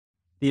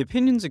The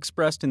opinions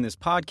expressed in this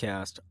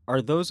podcast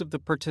are those of the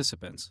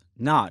participants,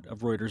 not of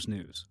Reuters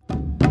News.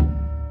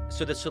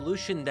 So the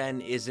solution then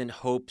isn't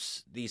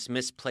hopes, these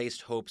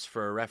misplaced hopes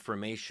for a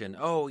reformation.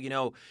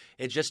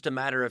 It's just a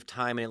matter of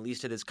time, and at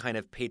least it is kind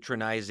of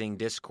patronizing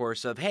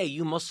discourse of, hey,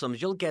 you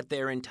Muslims, you'll get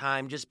there in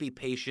time. Just be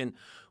patient.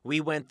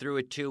 We went through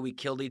it too. We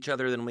killed each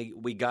other, then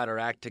we got our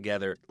act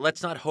together.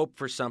 Let's not hope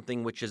for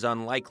something which is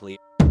unlikely.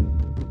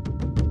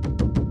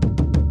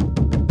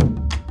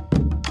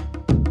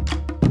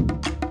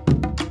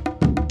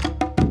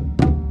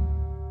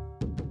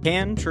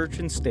 Can church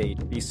and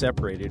state be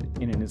separated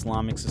in an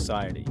Islamic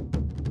society?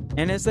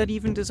 And is that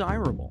even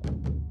desirable?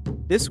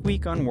 This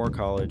week on War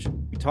College,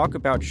 we talk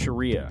about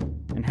Sharia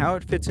and how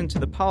it fits into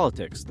the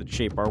politics that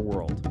shape our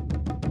world.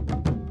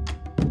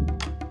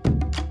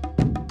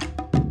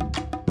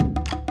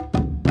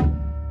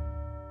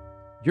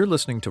 You're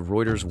listening to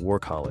Reuters War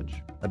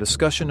College, a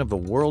discussion of the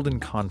world in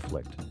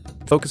conflict,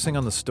 focusing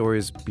on the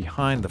stories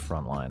behind the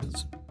front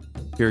lines.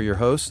 Here are your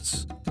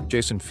hosts,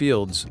 Jason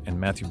Fields and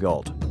Matthew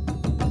Galt.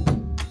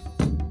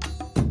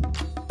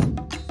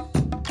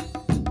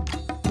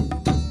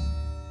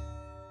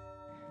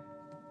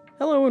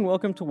 Hello and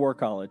welcome to War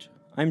College.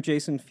 I'm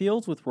Jason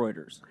Fields with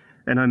Reuters.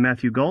 And I'm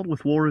Matthew Galt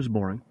with War is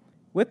Boring.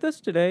 With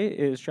us today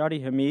is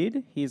Shadi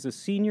Hamid. He's a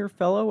senior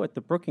fellow at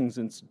the Brookings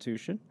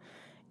Institution,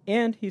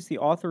 and he's the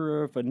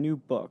author of a new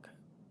book,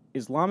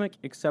 Islamic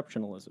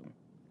Exceptionalism: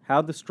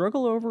 How the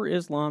Struggle Over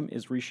Islam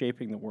is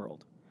Reshaping the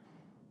World.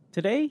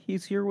 Today,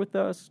 he's here with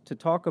us to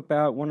talk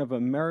about one of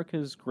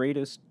America's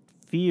greatest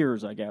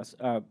fears,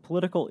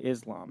 political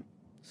Islam.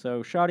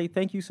 So, Shadi,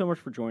 thank you so much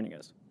for joining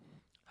us.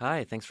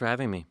 Hi, thanks for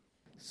having me.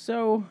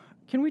 So,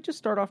 can we just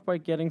start off by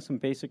getting some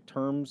basic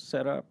terms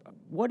set up?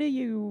 What do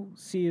you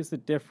see as the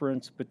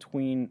difference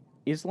between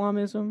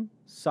Islamism,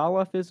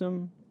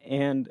 Salafism,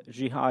 and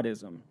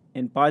jihadism?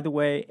 And by the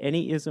way,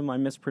 any ism I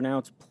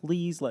mispronounce,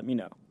 please let me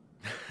know.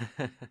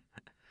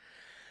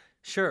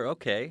 Sure,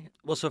 okay.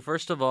 Well, so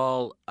first of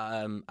all,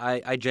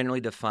 I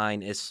generally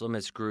define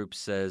Islamist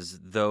groups as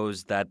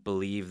those that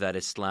believe that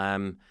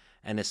Islam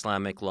and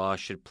Islamic law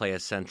should play a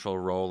central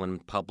role in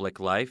public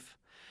life.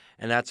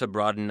 And that's a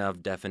broad enough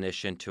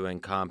definition to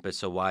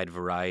encompass a wide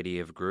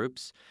variety of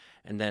groups.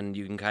 And then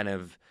you can kind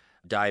of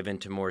dive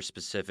into more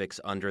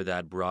specifics under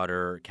that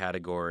broader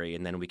category.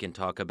 And then we can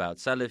talk about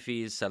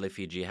Salafis,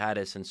 Salafi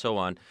jihadists, and so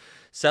on.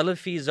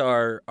 Salafis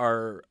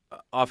are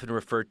often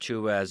referred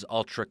to as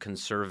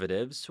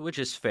ultra-conservatives, which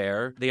is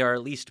fair. They are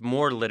at least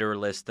more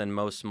literalist than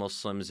most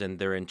Muslims in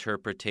their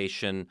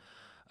interpretation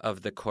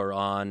of the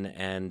Quran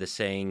and the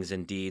sayings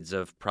and deeds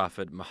of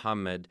Prophet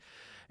Muhammad.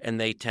 And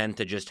they tend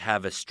to just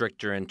have a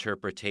stricter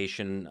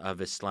interpretation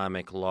of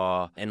Islamic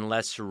law and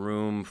less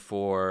room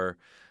for,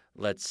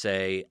 let's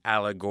say,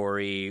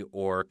 allegory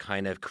or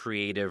kind of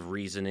creative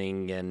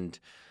reasoning, and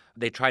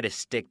they try to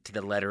stick to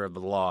the letter of the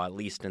law, at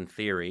least in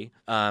theory.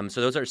 So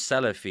those are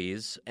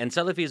Salafis. And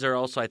Salafis are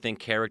also, I think,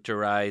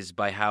 characterized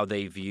by how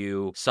they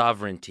view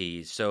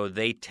sovereignty. So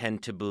they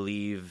tend to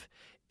believe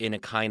in a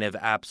kind of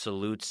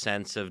absolute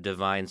sense of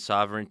divine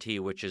sovereignty,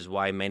 which is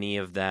why many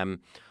of them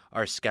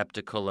are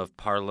skeptical of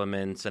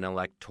parliaments and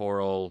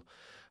electoral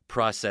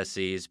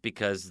processes,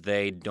 because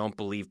they don't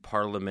believe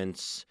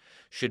parliaments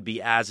should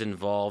be as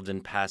involved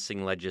in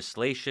passing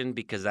legislation,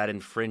 because that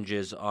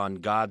infringes on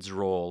God's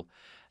role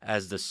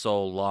as the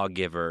sole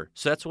lawgiver.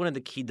 So that's one of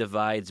the key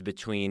divides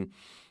between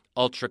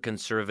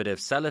ultra-conservative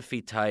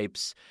Salafi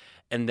types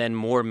and then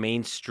more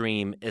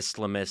mainstream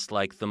Islamists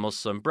like the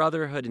Muslim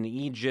Brotherhood in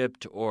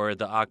Egypt or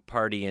the AK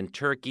Party in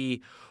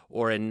Turkey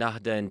or in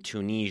Nahda in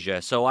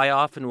Tunisia. So I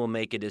often will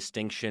make a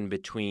distinction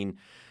between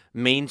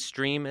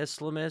mainstream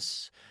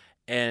Islamists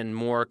and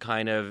more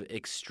kind of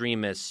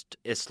extremist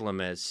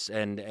Islamists.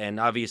 And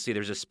obviously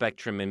there's a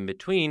spectrum in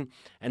between,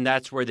 and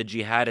that's where the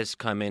jihadists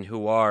come in,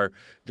 who are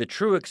the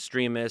true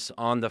extremists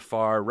on the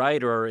far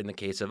right, or in the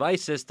case of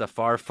ISIS, the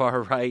far,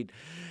 far right.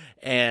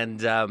 And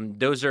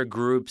those are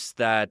groups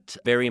that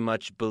very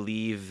much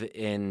believe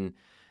in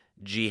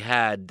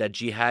jihad, that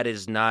jihad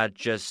is not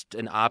just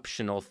an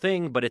optional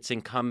thing, but it's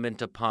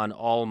incumbent upon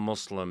all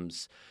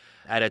Muslims.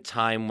 At a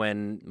time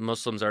when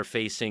Muslims are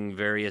facing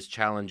various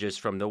challenges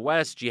from the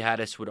West,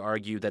 jihadists would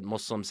argue that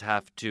Muslims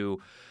have to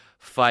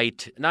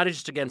fight not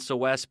just against the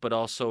West, but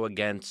also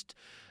against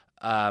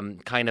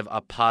kind of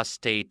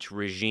apostate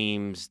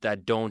regimes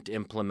that don't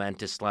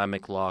implement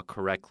Islamic law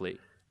correctly.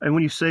 And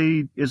when you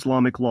say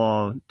Islamic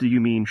law, do you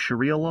mean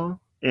Sharia law?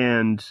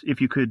 And if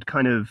you could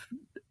kind of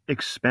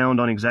expound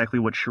on exactly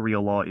what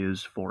Sharia law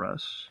is for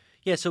us.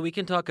 Yeah, so we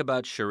can talk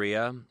about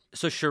Sharia.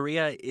 So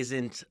Sharia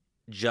isn't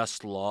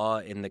just law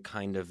in the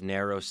kind of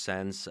narrow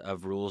sense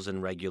of rules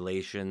and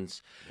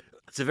regulations.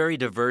 It's a very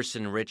diverse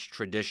and rich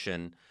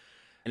tradition,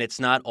 and it's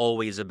not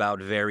always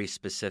about very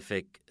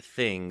specific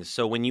things.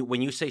 So when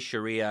you say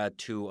Sharia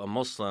to a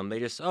Muslim, they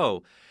just,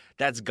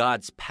 that's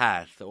God's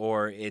path,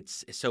 or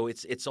it's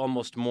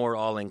almost more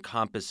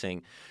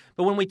all-encompassing.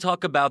 But when we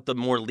talk about the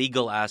more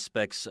legal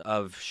aspects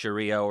of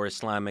Sharia or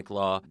Islamic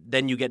law,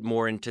 then you get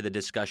more into the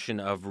discussion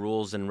of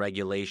rules and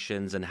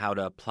regulations and how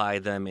to apply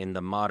them in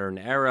the modern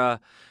era,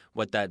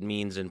 what that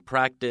means in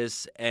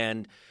practice.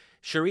 And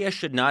Sharia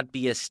should not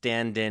be a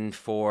stand-in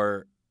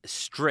for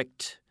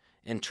strict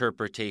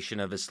interpretation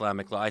of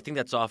Islamic law. I think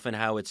that's often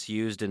how it's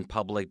used in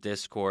public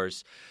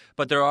discourse.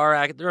 But there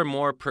are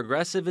more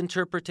progressive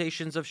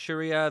interpretations of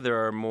Sharia.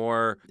 There are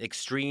more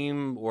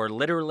extreme or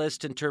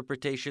literalist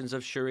interpretations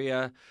of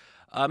Sharia.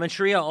 And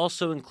Sharia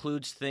also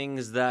includes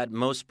things that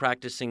most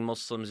practicing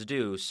Muslims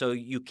do. So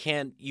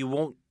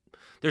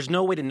there's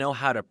no way to know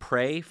how to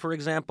pray, for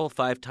example,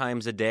 5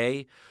 times a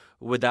day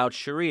without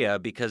Sharia,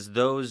 because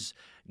those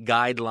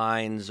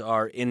guidelines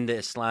are in the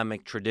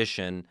Islamic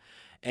tradition.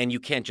 And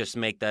you can't just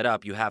make that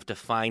up. You have to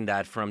find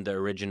that from the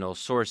original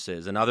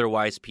sources. And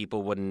otherwise,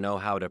 people wouldn't know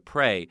how to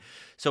pray.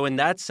 So in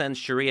that sense,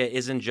 Sharia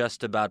isn't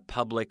just about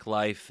public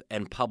life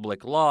and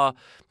public law,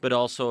 but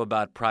also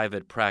about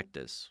private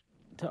practice.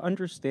 To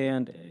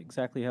understand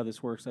exactly how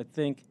this works, I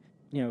think,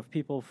 if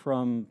people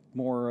from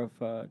more of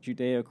a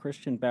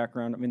Judeo-Christian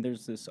background,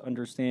 there's this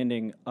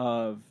understanding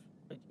of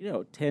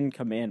 10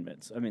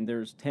 commandments.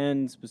 There's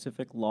 10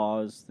 specific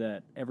laws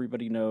that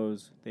everybody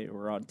knows. They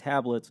were on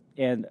tablets,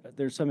 and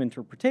there's some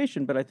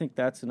interpretation, but I think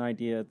that's an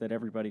idea that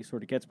everybody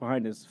sort of gets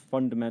behind as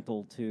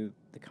fundamental to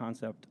the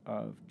concept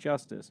of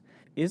justice.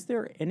 Is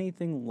there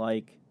anything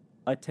like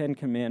a 10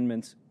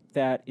 commandments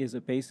that is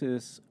a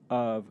basis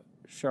of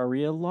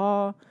Sharia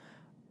law,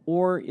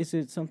 or is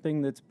it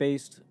something that's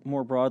based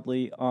more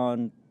broadly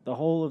on the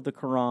whole of the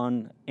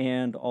Quran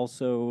and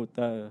also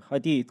the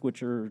Hadith,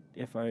 which are,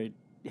 if I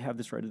have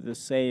this right, the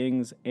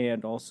sayings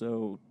and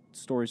also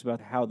stories about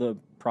how the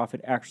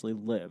Prophet actually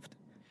lived?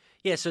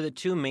 Yeah, so the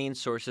 2 main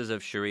sources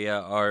of Sharia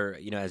are,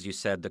 as you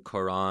said, the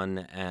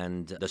Quran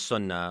and the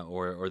Sunnah,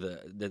 or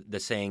the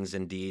sayings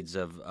and deeds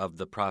of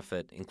the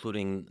Prophet,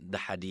 including the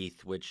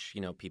Hadith, which,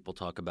 people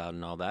talk about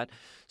and all that.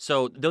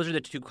 So those are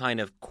the 2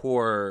 kind of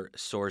core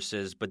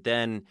sources. But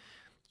then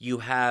you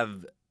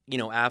have,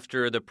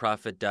 after the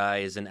Prophet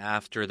dies and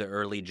after the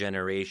early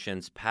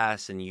generations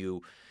pass, and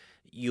you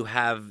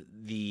have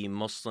the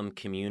Muslim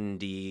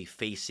community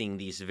facing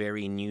these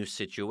very new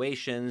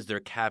situations. They're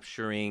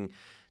capturing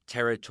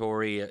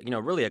territory,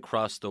 really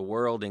across the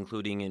world,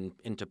 including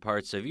into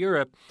parts of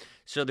Europe.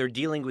 So they're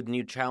dealing with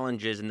new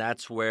challenges, and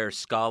that's where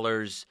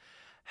scholars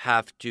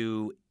have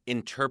to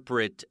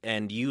interpret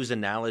and use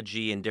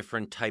analogy and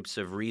different types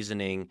of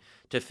reasoning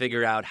to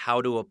figure out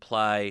how to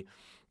apply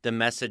the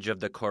message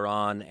of the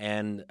Quran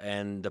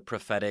and the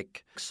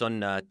prophetic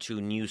Sunnah to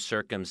new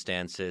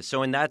circumstances.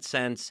 So in that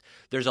sense,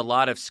 there's a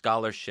lot of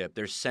scholarship.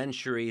 There's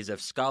centuries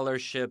of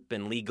scholarship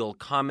and legal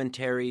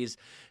commentaries.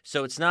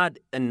 So it's not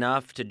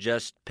enough to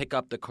just pick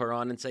up the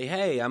Quran and say,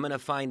 hey, I'm going to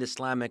find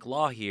Islamic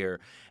law here.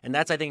 And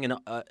that's, I think,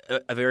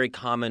 a very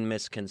common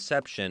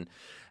misconception.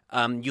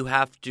 You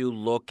have to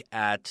look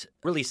at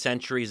really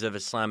centuries of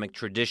Islamic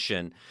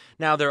tradition.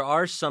 Now, there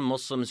are some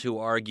Muslims who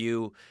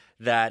argue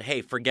that,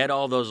 hey, forget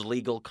all those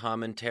legal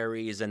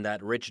commentaries and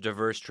that rich,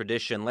 diverse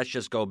tradition. Let's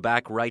just go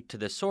back right to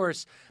the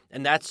source.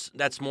 And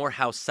that's more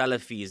how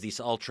Salafis, these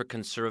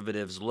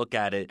ultra-conservatives, look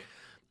at it.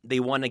 They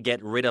want to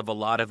get rid of a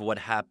lot of what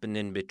happened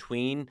in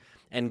between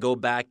and go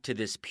back to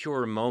this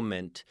pure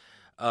moment,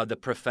 the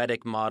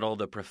prophetic model,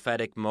 the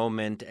prophetic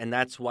moment. And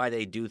that's why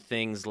they do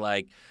things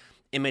like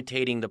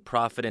imitating the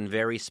Prophet in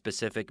very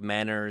specific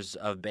manners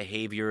of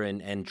behavior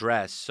and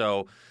dress.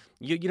 So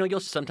you'll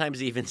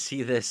sometimes even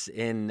see this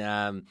in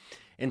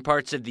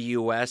parts of the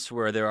U.S.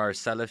 where there are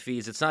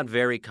Salafis. It's not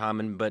very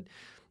common, but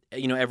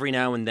every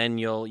now and then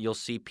you'll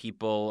see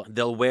people.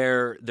 They'll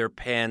wear their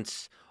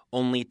pants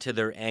only to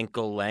their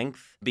ankle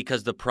length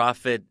because the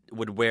Prophet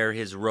would wear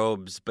his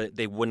robes, but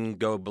they wouldn't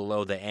go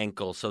below the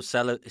ankle. So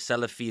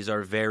Salafis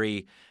are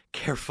very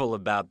careful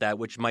about that,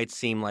 which might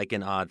seem like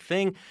an odd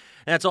thing.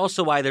 And that's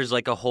also why there's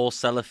like a whole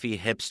Salafi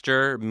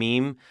hipster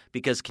meme,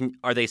 because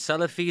are they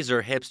Salafis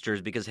or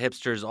hipsters? Because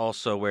hipsters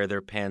also wear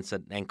their pants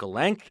at ankle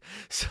length.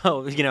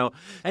 So,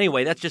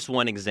 anyway, that's just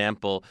one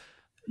example.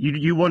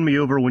 You won me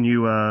over when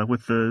you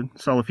with the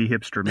Salafi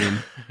hipster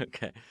meme.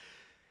 Okay.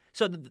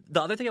 So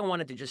the other thing I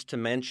wanted to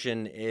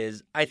mention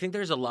is I think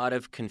there's a lot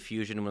of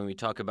confusion when we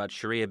talk about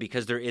Sharia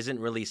because there isn't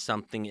really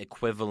something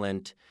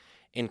equivalent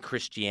in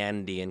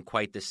Christianity in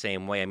quite the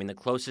same way. The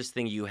closest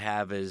thing you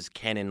have is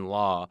canon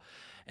law.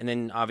 And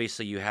then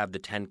obviously you have the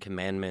 10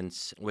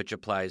 Commandments, which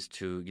applies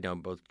to,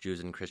 both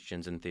Jews and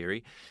Christians in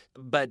theory.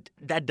 But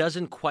that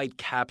doesn't quite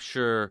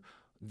capture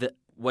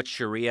what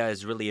Sharia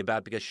is really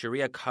about, because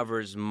Sharia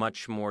covers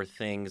much more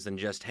things than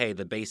just, hey,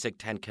 the basic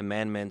 10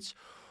 Commandments.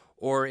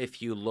 Or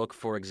if you look,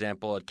 for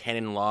example, at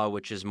canon law,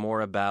 which is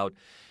more about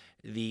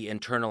the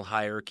internal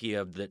hierarchy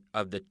of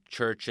the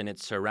church and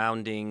its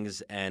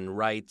surroundings and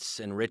rites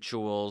and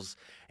rituals,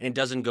 and it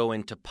doesn't go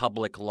into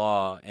public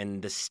law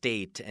and the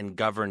state and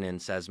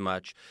governance as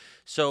much.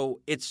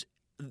 So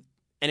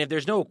and if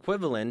there's no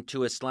equivalent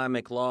to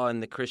Islamic law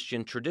in the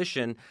Christian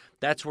tradition,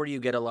 that's where you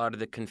get a lot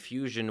of the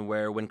confusion,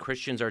 where when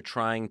Christians are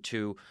trying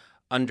to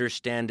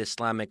understand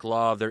Islamic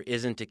law, there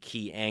isn't a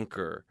key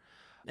anchor.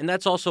 And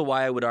that's also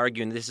why I would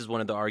argue, and this is one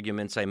of the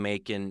arguments I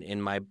make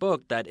in my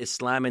book, that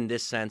Islam in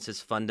this sense is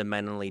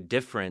fundamentally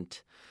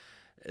different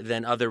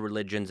than other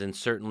religions and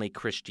certainly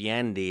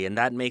Christianity. And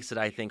that makes it,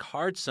 I think,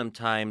 hard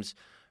sometimes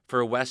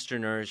for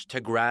Westerners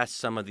to grasp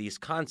some of these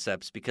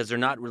concepts because they're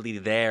not really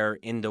there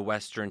in the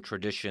Western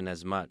tradition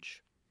as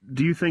much.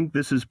 Do you think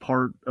this is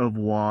part of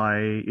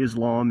why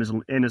Islam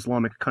and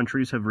Islamic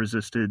countries have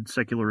resisted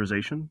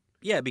secularization?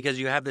 Yeah, because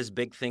you have this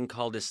big thing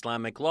called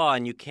Islamic law,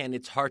 and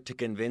it's hard to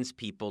convince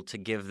people to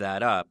give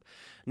that up.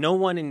 No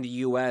one in the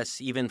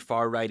U.S., even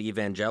far-right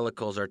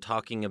evangelicals, are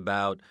talking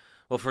about,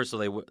 well, first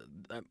of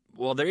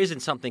all, there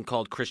isn't something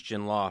called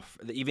Christian law.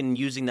 Even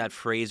using that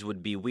phrase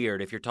would be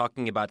weird. If you're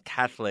talking about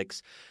Catholic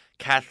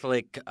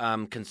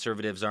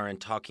conservatives aren't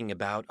talking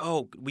about,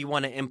 oh, we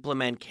want to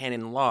implement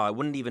canon law. It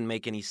wouldn't even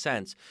make any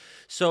sense.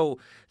 So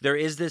there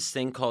is this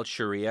thing called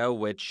Sharia,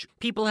 which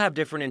people have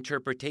different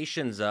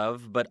interpretations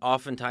of, but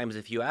oftentimes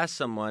if you ask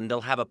someone,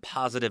 they'll have a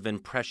positive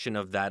impression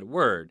of that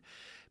word.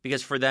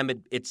 Because for them,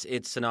 it's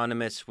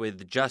synonymous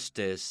with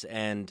justice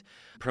and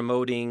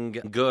promoting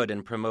good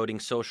and promoting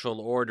social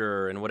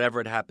order and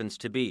whatever it happens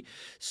to be.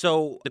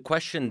 So the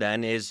question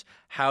then is,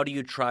 how do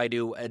you try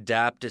to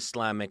adapt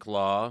Islamic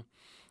law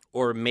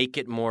or make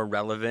it more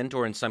relevant,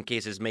 or in some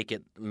cases make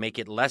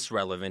it less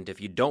relevant if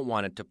you don't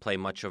want it to play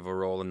much of a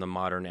role in the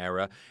modern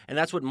era? And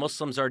that's what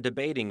Muslims are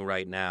debating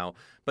right now.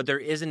 But there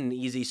isn't an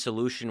easy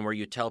solution where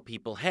you tell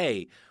people,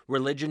 hey,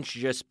 religion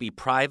should just be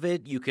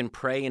private. You can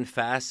pray and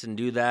fast and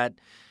do that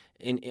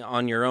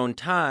on your own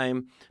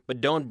time, but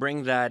don't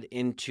bring that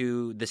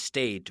into the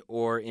state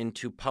or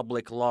into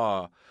public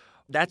law.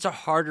 That's a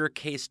harder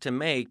case to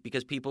make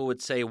because people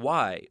would say,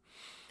 why?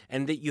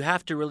 And that you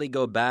have to really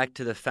go back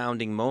to the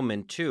founding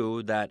moment,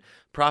 too, that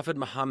Prophet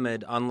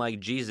Muhammad,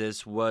 unlike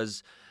Jesus, he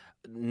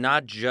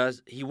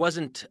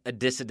wasn't a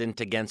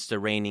dissident against the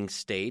reigning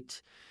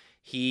state.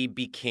 He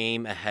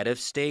became a head of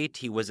state.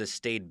 He was a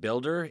state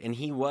builder, and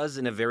he was,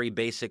 in a very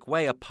basic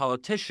way, a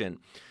politician.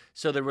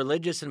 So the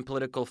religious and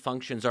political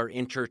functions are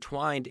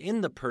intertwined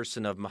in the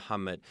person of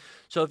Muhammad.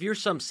 So if you're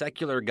some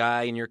secular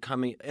guy and you're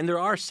coming, and there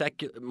are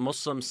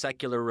Muslim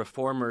secular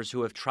reformers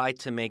who have tried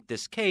to make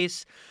this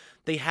case,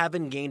 they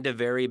haven't gained a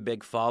very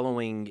big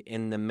following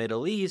in the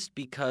Middle East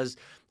because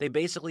they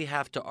basically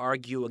have to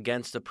argue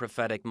against the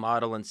prophetic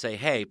model and say,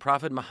 hey,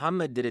 Prophet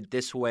Muhammad did it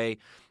this way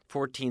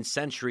 14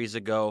 centuries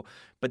ago,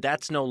 but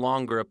that's no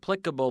longer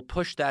applicable.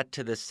 Push that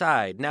to the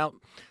side. Now,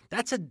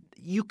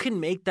 you can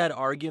make that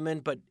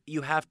argument, but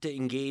you have to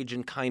engage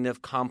in kind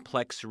of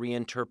complex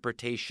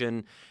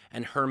reinterpretation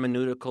and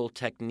hermeneutical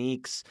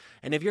techniques.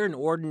 And if you're an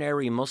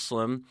ordinary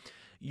Muslim,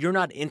 you're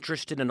not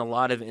interested in a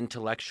lot of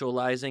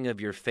intellectualizing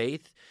of your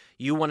faith.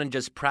 You want to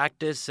just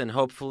practice and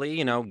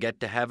hopefully,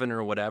 get to heaven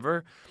or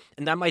whatever.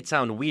 And that might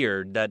sound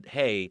weird that,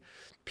 hey,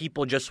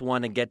 people just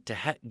want to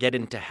get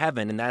into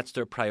heaven and that's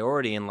their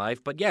priority in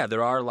life. But yeah,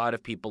 there are a lot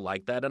of people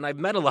like that. And I've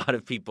met a lot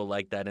of people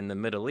like that in the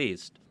Middle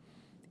East.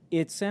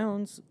 It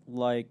sounds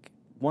like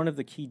one of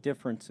the key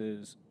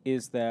differences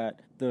is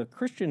that the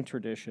Christian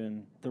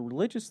tradition, the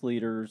religious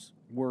leaders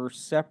were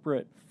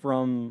separate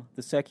from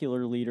the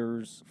secular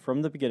leaders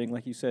from the beginning.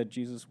 Like you said,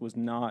 Jesus was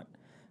not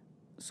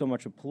so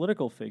much a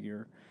political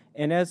figure.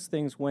 And as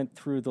things went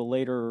through the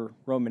later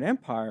Roman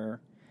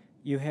Empire,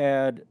 you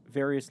had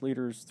various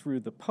leaders through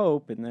the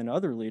Pope and then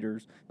other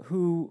leaders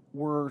who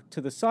were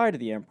to the side of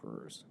the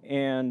emperors.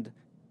 And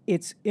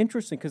it's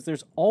interesting because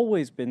there's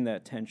always been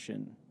that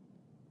tension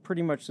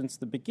pretty much since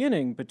the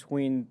beginning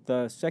between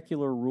the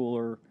secular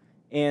ruler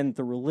and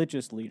the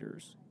religious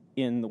leaders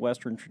in the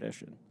Western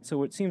tradition.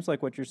 So it seems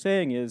like what you're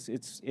saying is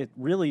it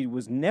really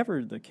was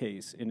never the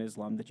case in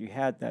Islam that you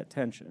had that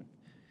tension.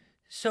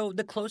 So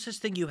the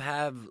closest thing you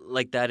have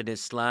like that in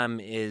Islam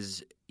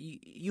is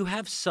you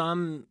have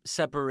some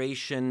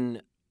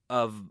separation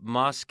of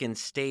mosque and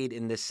state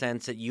in the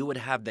sense that you would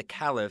have the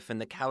caliph,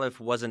 and the caliph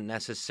wasn't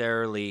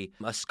necessarily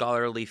a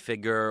scholarly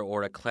figure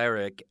or a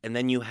cleric. And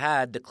then you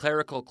had the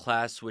clerical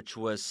class, which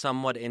was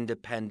somewhat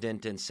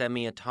independent and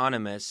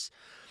semi-autonomous,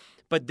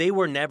 but they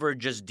were never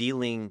just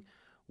dealing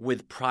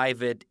with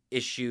private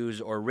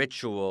issues or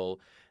ritual.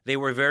 They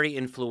were very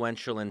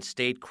influential in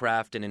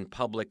statecraft and in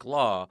public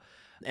law,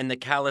 and the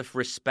caliph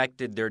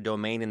respected their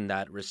domain in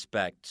that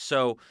respect.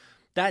 So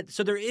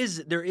there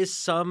is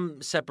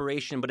some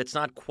separation, but it's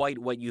not quite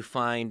what you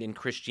find in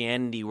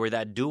Christianity, where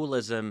that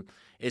dualism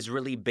is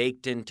really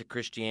baked into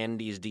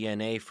Christianity's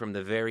DNA from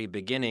the very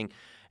beginning,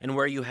 and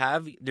where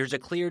there's a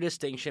clear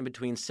distinction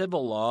between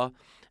civil law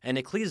and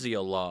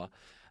ecclesial law.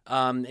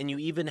 And you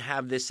even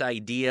have this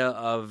idea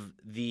of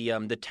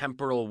the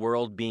temporal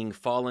world being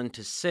fallen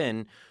to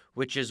sin,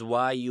 which is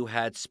why you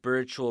had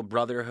spiritual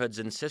brotherhoods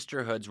and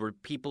sisterhoods where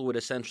people would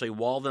essentially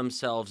wall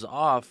themselves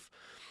off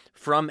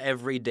from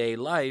everyday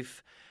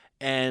life,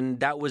 and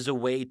that was a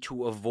way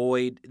to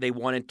avoid, they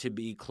wanted to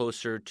be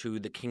closer to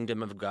the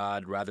kingdom of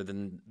God rather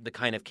than the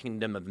kind of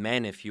kingdom of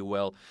man, if you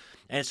will.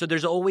 And so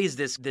there's always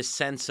this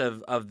sense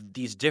of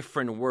these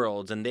different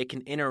worlds, and they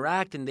can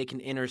interact and they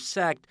can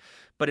intersect,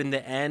 but in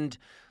the end,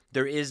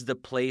 there is the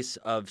place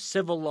of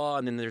civil law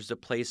and then there's the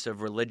place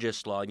of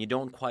religious law, and you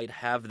don't quite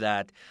have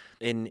that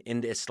in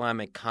the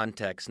Islamic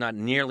context, not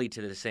nearly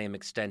to the same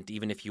extent,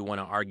 even if you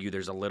want to argue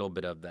there's a little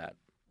bit of that.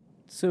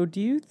 So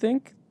do you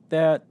think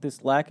that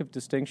this lack of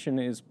distinction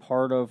is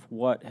part of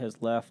what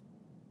has left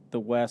the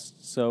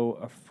West so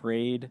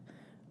afraid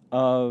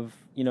of,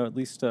 at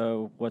least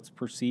what's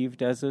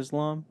perceived as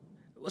Islam?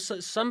 Well,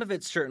 so some of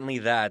it's certainly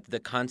that the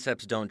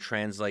concepts don't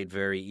translate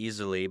very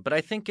easily, but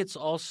I think it's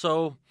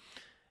also,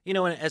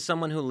 as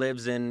someone who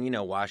lives in,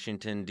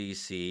 Washington,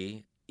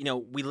 D.C.,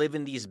 we live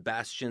in these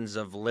bastions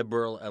of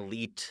liberal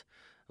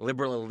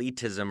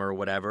elitism or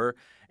whatever,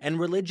 and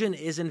religion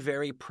isn't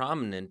very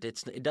prominent.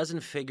 It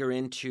doesn't figure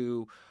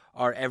into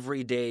our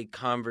everyday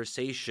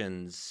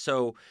conversations.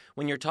 So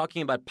when you're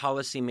talking about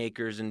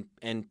policymakers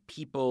and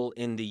people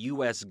in the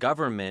U.S.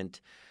 government,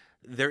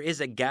 there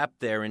is a gap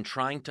there in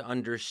trying to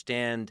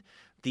understand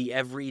the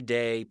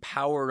everyday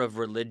power of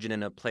religion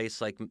in a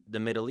place like the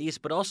Middle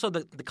East, but also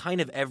the kind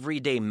of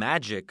everyday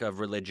magic of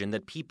religion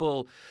that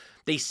people,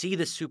 they see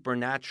the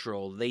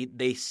supernatural.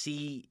 They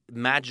see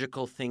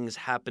magical things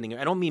happening.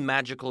 I don't mean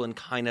magical in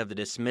kind of the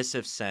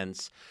dismissive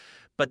sense,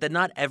 but that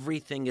not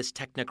everything is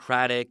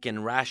technocratic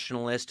and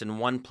rationalist and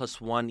 1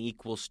 + 1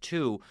 =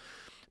 2.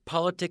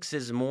 Politics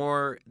is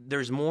more,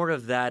 there's more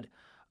of that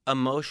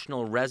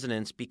emotional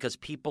resonance because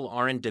people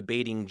aren't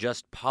debating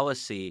just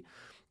policy.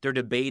 They're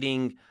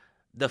debating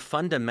the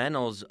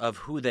fundamentals of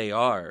who they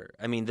are.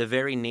 I mean, the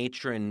very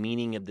nature and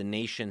meaning of the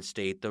nation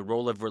state, the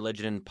role of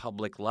religion in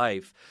public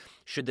life.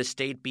 Should the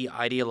state be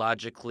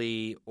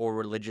ideologically or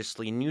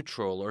religiously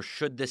neutral, or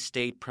should the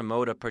state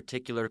promote a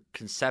particular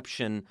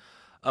conception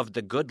of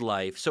the good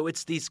life? So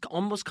it's these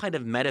almost kind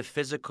of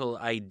metaphysical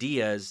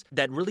ideas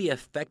that really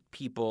affect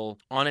people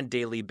on a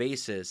daily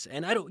basis.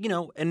 And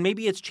and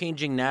maybe it's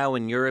changing now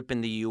in Europe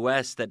and the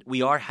US that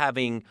we are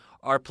having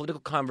our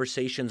political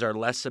conversations are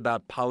less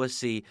about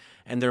policy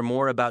and they're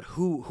more about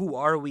who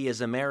are we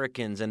as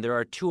Americans? And there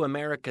are two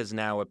Americas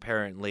now,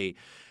 apparently.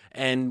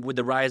 And with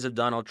the rise of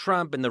Donald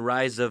Trump and the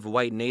rise of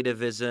white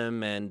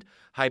nativism and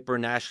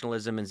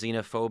hyper-nationalism and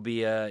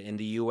xenophobia in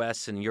the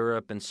U.S. and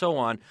Europe and so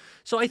on.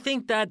 So I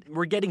think that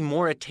we're getting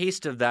more a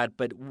taste of that,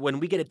 but when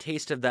we get a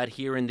taste of that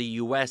here in the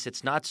U.S.,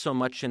 it's not so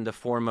much in the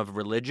form of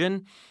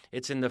religion.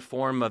 It's in the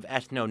form of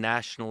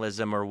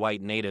ethno-nationalism or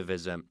white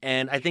nativism.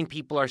 And I think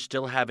people are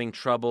still having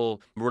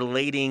trouble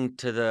relating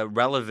to the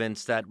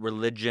relevance that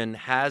religion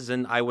has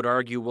and I would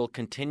argue will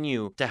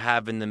continue to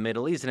have in the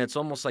Middle East. And it's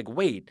almost like,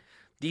 wait,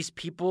 these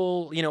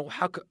people,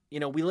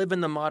 we live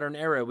in the modern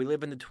era. We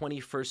live in the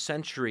 21st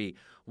century.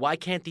 Why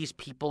can't these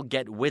people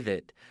get with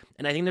it?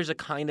 And I think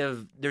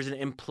there's an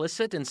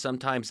implicit and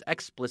sometimes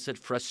explicit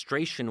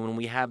frustration when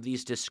we have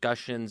these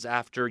discussions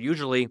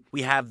usually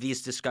we have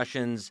these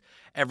discussions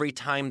every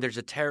time there's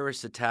a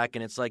terrorist attack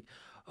and it's like,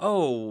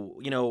 oh,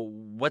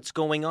 what's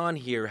going on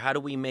here? How do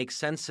we make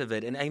sense of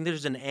it? And I think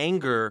there's an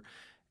anger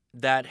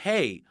that,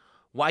 hey,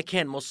 why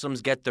can't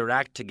Muslims get their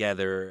act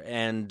together?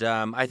 And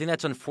I think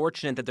that's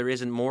unfortunate that there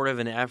isn't more of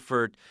an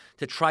effort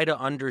to try to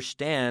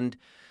understand.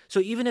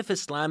 So even if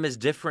Islam is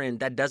different,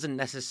 that doesn't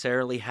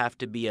necessarily have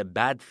to be a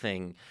bad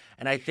thing.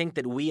 And I think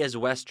that we as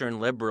Western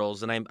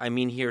liberals, and I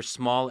mean here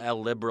small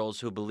L liberals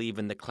who believe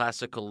in the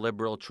classical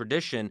liberal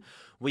tradition,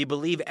 we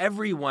believe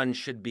everyone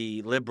should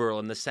be liberal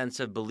in the sense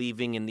of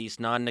believing in these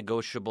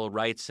non-negotiable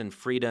rights and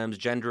freedoms,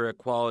 gender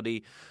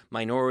equality,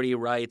 minority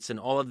rights, and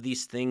all of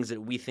these things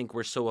that we think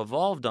we're so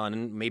evolved on,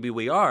 and maybe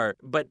we are.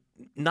 But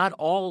not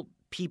all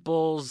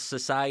people's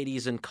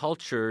societies and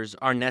cultures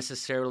are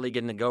necessarily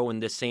going to go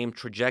in the same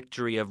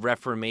trajectory of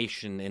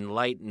reformation,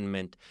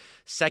 enlightenment,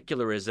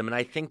 secularism. And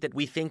I think that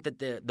we think that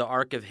the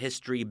arc of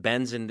history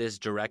bends in this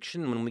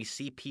direction. When we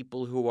see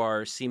people who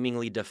are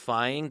seemingly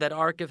defying that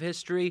arc of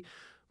history,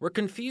 we're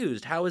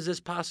confused. How is this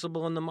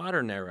possible in the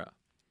modern era?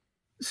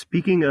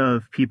 Speaking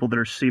of people that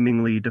are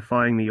seemingly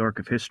defying the arc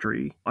of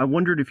history, I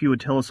wondered if you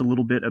would tell us a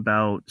little bit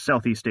about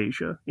Southeast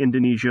Asia,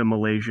 Indonesia,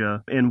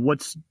 Malaysia, and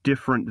what's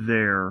different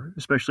there,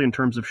 especially in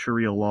terms of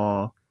Sharia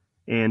law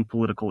and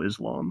political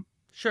Islam.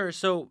 Sure.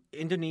 So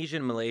Indonesia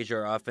and Malaysia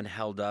are often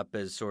held up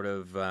as sort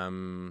of,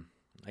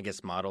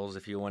 models,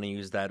 if you want to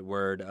use that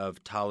word,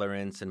 of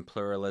tolerance and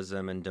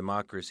pluralism and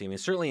democracy. I mean,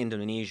 certainly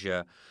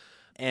Indonesia.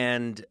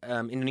 And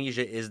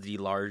Indonesia is the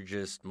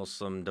largest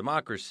Muslim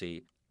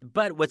democracy.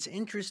 But what's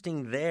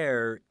interesting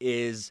there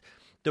is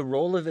the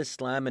role of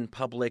Islam in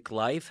public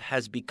life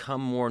has become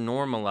more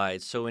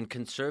normalized. So in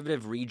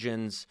conservative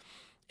regions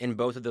in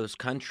both of those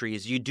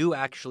countries, you do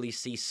actually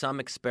see some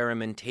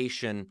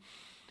experimentation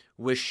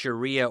with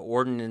Sharia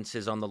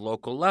ordinances on the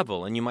local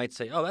level. And you might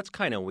say, oh, that's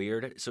kind of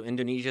weird. So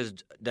Indonesia's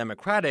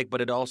democratic, but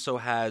it also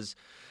has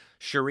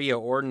Sharia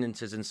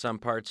ordinances in some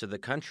parts of the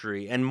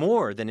country, and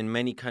more than in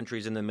many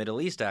countries in the Middle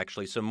East,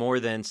 actually. So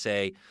more than,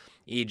 say,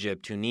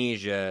 Egypt,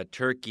 Tunisia,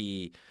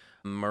 Turkey,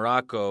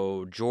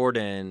 Morocco,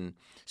 Jordan.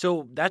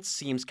 So that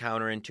seems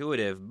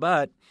counterintuitive.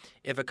 But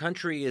if a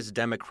country is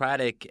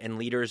democratic and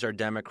leaders are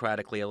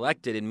democratically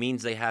elected, it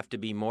means they have to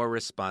be more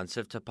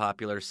responsive to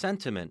popular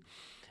sentiment.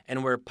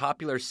 And where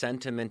popular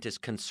sentiment is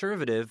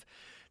conservative,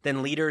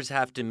 then leaders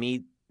have to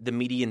meet the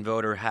median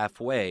voter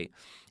halfway.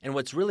 And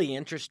what's really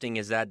interesting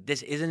is that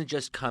this isn't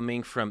just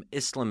coming from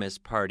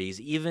Islamist parties.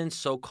 Even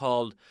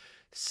so-called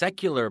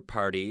secular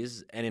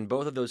parties, and in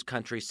both of those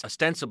countries,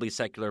 ostensibly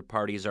secular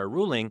parties are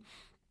ruling,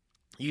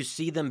 you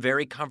see them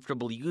very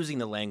comfortable using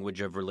the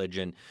language of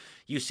religion.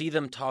 You see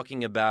them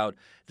talking about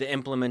the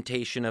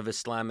implementation of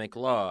Islamic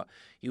law.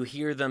 You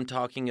hear them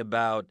talking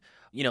about,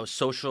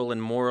 social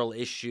and moral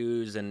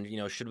issues and,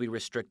 should we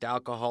restrict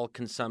alcohol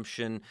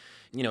consumption?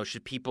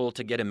 Should people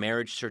to get a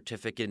marriage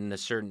certificate in a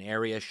certain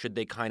area, should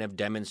they kind of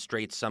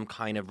demonstrate some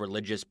kind of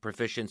religious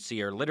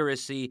proficiency or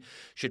literacy?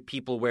 Should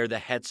people wear the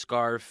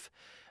headscarf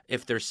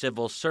if they're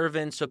civil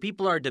servants? So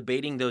people are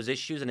debating those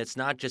issues, and it's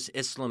not just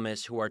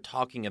Islamists who are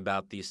talking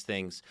about these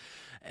things.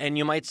 And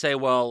you might say,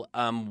 well,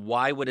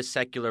 why would a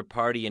secular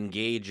party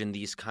engage in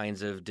these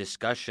kinds of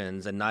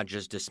discussions and not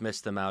just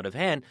dismiss them out of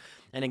hand?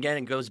 And again,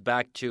 it goes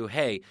back to,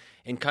 hey,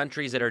 in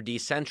countries that are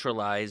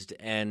decentralized,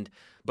 and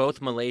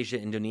both Malaysia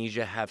and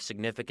Indonesia have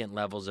significant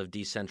levels of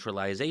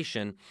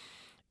decentralization,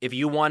 if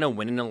you want to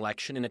win an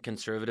election in a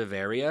conservative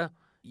area,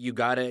 you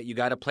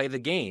gotta play the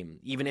game,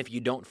 even if you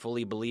don't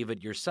fully believe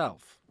it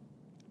yourself.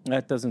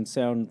 That doesn't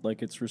sound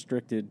like it's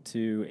restricted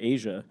to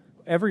Asia.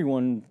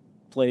 Everyone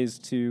plays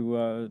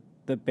to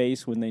the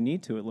base when they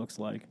need to, it looks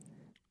like.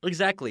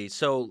 Exactly.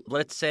 So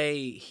let's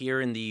say here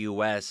in the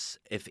U.S.,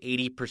 if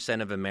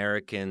 80% of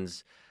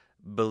Americans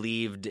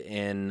believed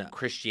in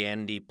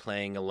Christianity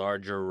playing a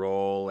larger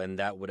role, and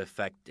that would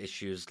affect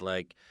issues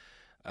like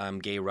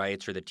gay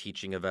rights or the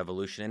teaching of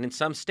evolution. And in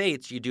some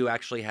states, you do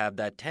actually have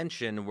that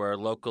tension where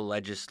local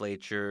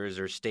legislatures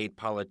or state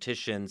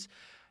politicians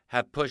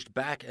have pushed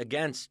back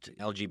against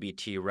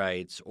LGBT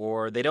rights,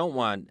 or they don't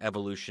want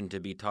evolution to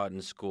be taught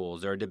in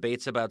schools. There are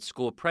debates about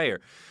school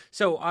prayer.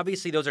 So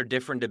obviously those are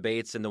different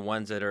debates than the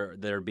ones that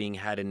are being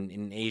had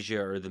in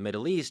Asia or the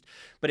Middle East.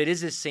 But it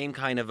is the same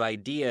kind of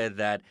idea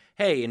that,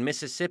 hey, in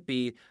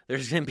Mississippi,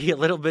 there's going to be a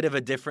little bit of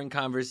a different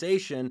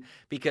conversation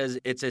because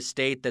it's a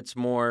state that's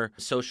more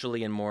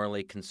socially and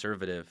morally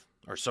conservative,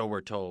 or so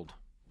we're told.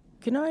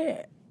 Can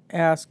I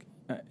ask,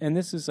 and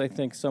this is, I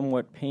think,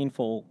 somewhat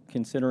painful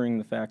considering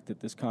the fact that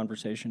this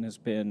conversation has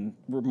been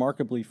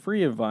remarkably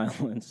free of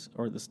violence,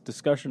 or this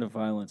discussion of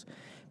violence,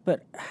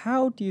 but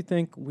how do you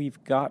think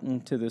we've gotten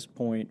to this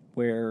point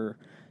where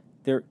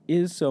there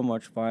is so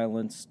much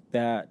violence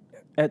that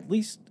at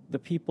least the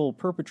people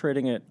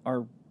perpetrating it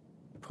are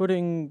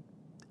putting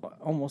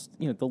almost,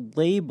 the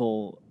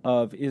label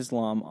of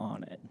Islam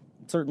on it?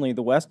 Certainly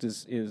the West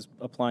is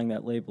applying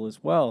that label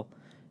as well.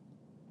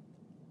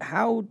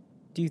 How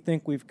do you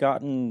think we've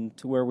gotten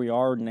to where we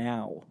are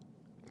now?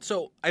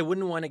 So I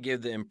wouldn't want to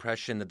give the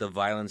impression that the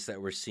violence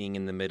that we're seeing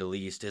in the Middle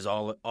East is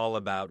all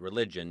about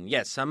religion.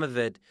 Yes, some of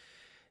it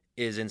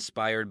is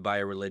inspired by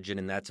a religion,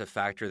 and that's a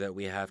factor that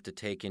we have to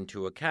take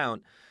into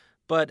account.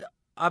 But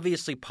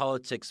obviously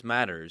politics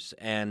matters.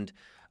 And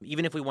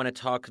even if we want to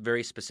talk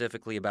very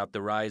specifically about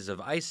the rise of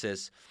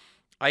ISIS,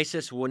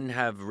 ISIS wouldn't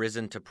have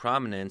risen to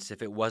prominence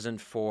if it wasn't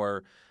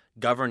for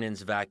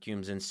governance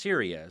vacuums in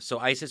Syria. So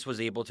ISIS was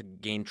able to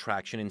gain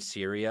traction in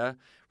Syria,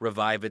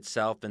 revive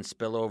itself, and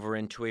spill over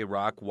into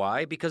Iraq.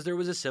 Why? Because there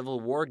was a civil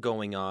war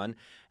going on,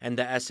 and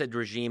the Assad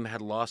regime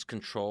had lost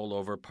control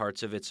over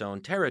parts of its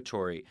own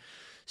territory.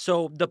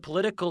 So the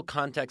political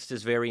context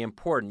is very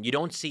important. You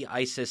don't see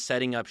ISIS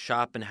setting up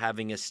shop and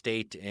having a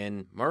state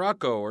in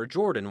Morocco or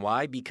Jordan.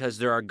 Why? Because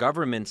there are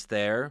governments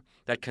there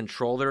that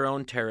control their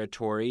own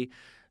territory.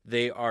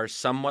 They are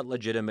somewhat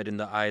legitimate in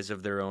the eyes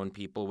of their own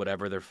people,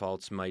 whatever their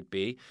faults might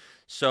be.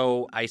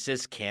 So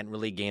ISIS can't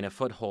really gain a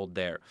foothold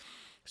there.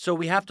 So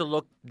we have to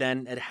look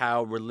then at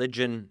how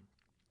religion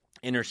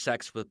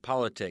intersects with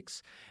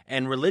politics.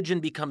 And religion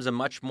becomes a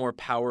much more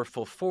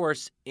powerful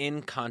force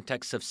in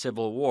context of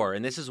civil war.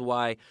 And this is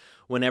why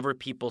whenever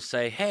people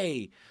say,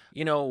 hey,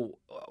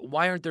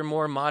 why aren't there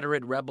more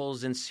moderate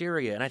rebels in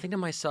Syria? And I think to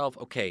myself,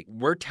 okay,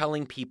 we're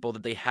telling people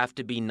that they have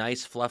to be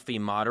nice, fluffy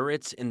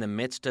moderates in the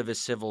midst of a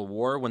civil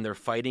war when they're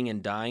fighting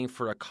and dying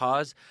for a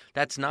cause.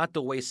 That's not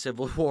the way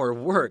civil war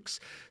works.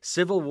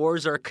 Civil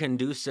wars are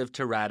conducive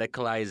to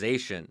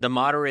radicalization. The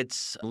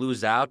moderates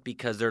lose out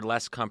because they're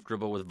less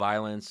comfortable with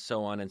violence,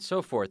 so on and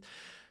so forth.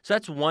 So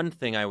that's one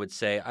thing I would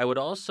say. I would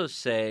also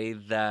say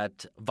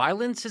that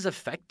violence is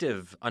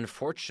effective,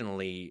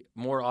 unfortunately,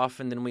 more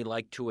often than we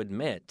like to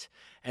admit.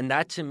 And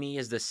that, to me,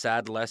 is the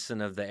sad lesson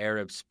of the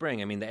Arab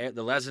Spring. I mean,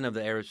 the lesson of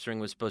the Arab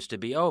Spring was supposed to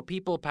be,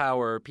 people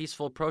power,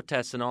 peaceful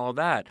protests, and all of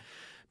that.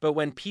 But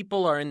when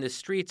people are in the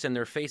streets and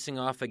they're facing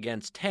off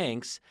against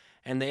tanks,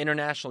 and the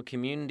international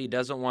community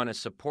doesn't want to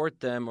support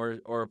them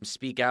or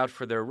speak out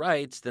for their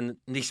rights, then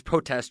these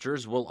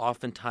protesters will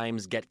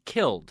oftentimes get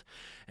killed.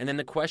 And then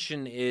the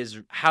question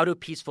is, how do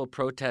peaceful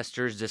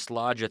protesters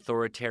dislodge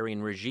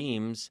authoritarian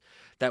regimes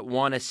that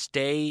want to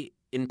stay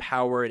in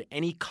power at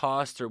any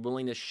cost? They're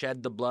willing to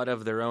shed the blood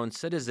of their own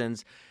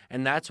citizens.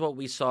 And that's what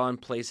we saw in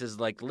places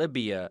like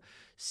Libya,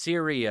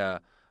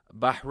 Syria,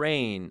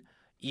 Bahrain,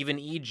 even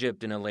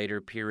Egypt in a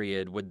later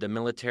period with the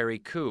military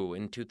coup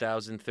in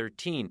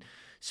 2013.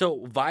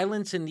 So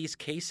violence in these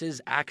cases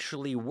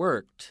actually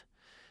worked.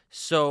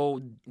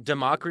 So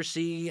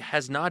democracy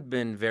has not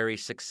been very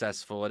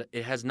successful.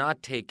 It has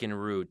not taken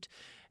root.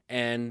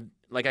 And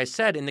like I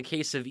said, in the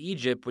case of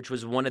Egypt, which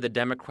was one of the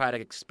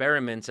democratic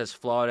experiments, as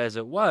flawed as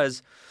it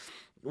was,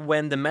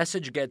 when the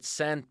message gets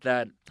sent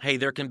that, hey,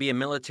 there can be a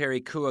military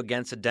coup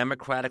against a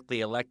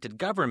democratically elected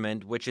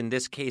government, which in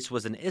this case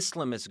was an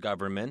Islamist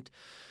government,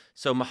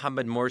 so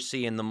Mohammed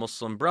Morsi and the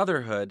Muslim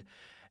Brotherhood,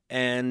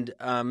 and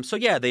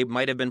they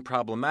might have been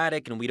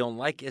problematic, and we don't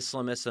like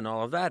Islamists and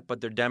all of that,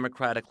 but they're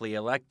democratically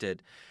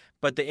elected.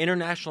 But the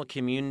international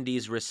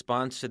community's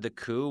response to the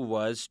coup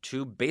was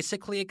to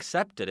basically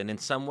accept it and in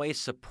some ways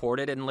support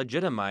it and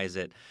legitimize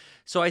it.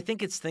 So I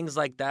think it's things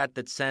like that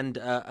that send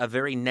a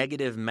very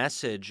negative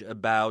message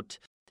about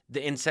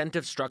the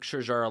incentive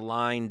structures are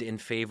aligned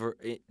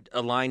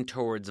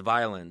towards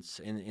violence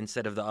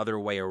instead of the other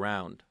way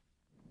around.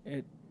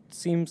 It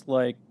seems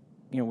like,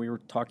 we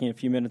were talking a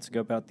few minutes ago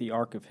about the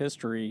arc of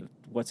history,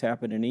 what's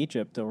happened in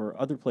Egypt or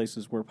other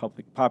places where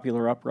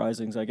popular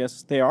uprisings, I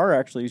guess they are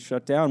actually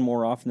shut down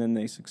more often than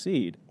they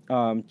succeed.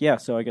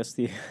 So I guess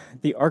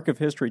the arc of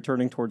history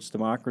turning towards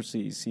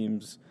democracy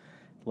seems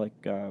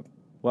like,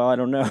 I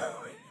don't know.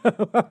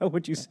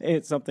 Would you say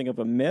it's something of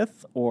a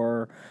myth,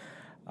 or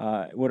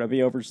would I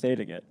be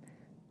overstating it?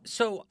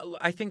 So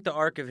I think the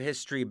arc of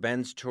history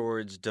bends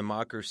towards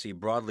democracy,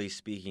 broadly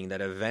speaking, that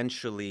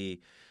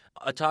eventually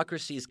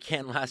autocracies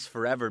can't last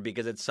forever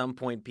because at some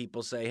point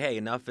people say, hey,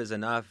 enough is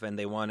enough, and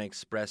they want to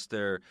express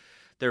their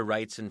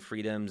rights and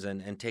freedoms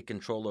and take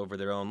control over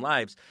their own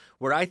lives.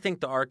 Where I think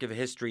the arc of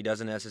history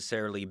doesn't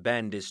necessarily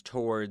bend is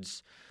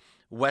towards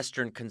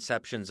Western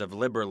conceptions of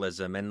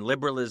liberalism, and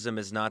liberalism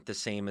is not the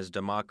same as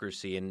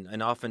democracy,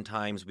 and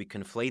oftentimes we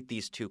conflate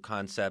these two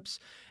concepts,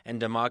 and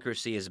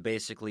democracy is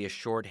basically a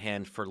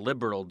shorthand for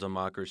liberal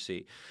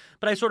democracy.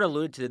 But I sort of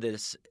alluded to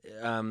this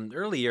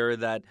earlier,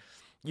 that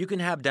you can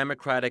have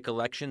democratic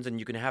elections and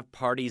you can have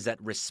parties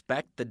that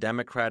respect the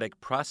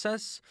democratic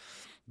process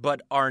but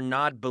are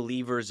not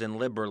believers in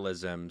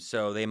liberalism.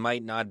 So they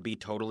might not be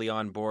totally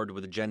on board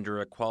with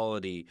gender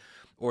equality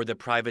or the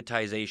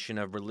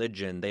privatization of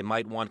religion. They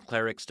might want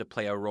clerics to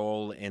play a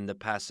role in the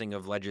passing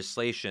of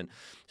legislation.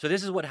 So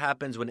this is what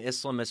happens when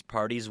Islamist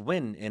parties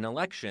win in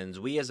elections.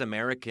 We as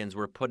Americans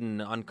were put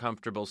in an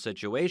uncomfortable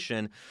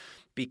situation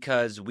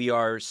because we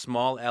are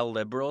small L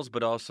liberals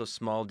but also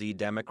small d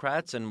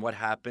Democrats, and what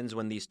happens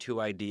when these two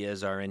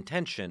ideas are in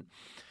tension.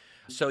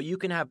 So you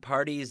can have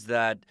parties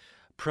that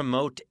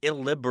promote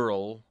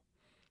illiberal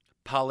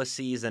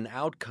policies and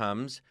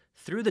outcomes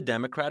through the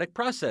democratic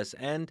process.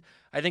 And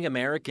I think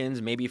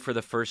Americans, maybe for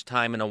the first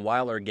time in a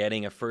while, are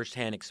getting a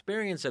firsthand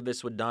experience of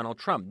this with Donald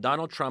Trump.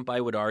 Donald Trump,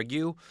 I would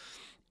argue,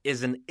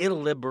 is an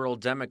illiberal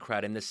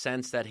Democrat in the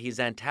sense that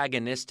he's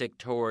antagonistic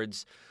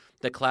towards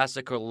the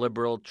classical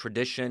liberal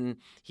tradition.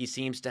 He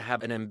seems to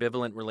have an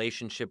ambivalent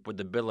relationship with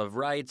the Bill of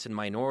Rights and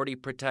minority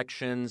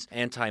protections.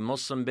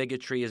 Anti-Muslim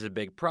bigotry is a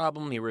big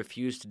problem. He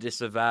refused to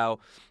disavow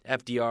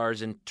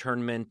FDR's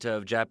internment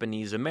of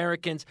Japanese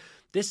Americans.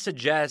 This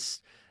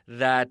suggests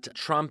that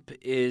Trump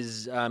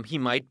he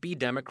might be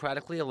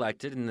democratically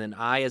elected, and then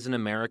I, as an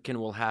American,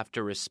 will have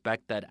to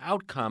respect that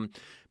outcome,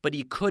 but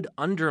he could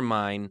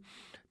undermine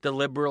the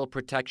liberal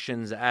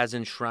protections as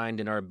enshrined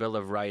in our Bill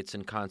of Rights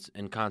and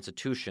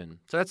Constitution.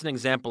 So that's an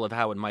example of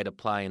how it might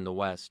apply in the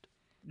West.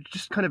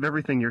 Just kind of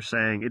everything you're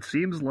saying, it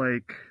seems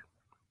like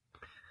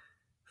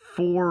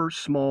for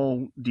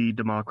small d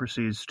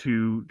democracies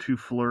to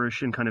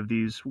flourish in kind of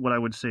these, what I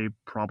would say,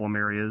 problem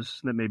areas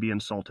that may be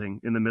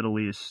insulting in the Middle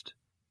East,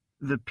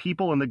 the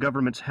people and the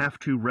governments have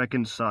to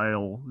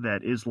reconcile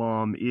that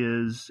Islam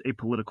is a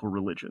political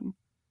religion,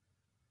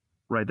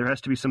 right? There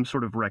has to be some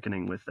sort of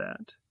reckoning with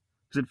that.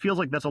 Because it feels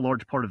like that's a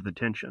large part of the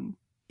tension.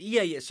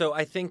 Yeah. So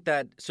I think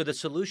so the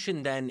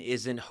solution then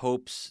isn't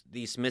hopes,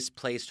 these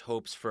misplaced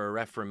hopes for a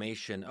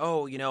reformation.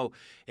 Oh,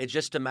 it's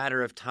just a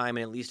matter of time,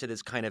 and at least it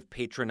is kind of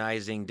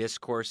patronizing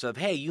discourse of,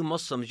 hey, you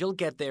Muslims, you'll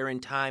get there in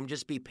time.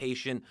 Just be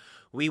patient.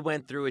 We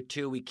went through it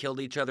too. We killed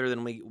each other,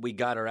 then we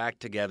got our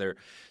act together.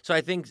 So I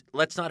think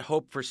let's not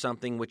hope for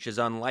something which is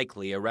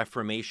unlikely, a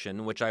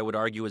reformation, which I would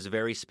argue is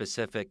very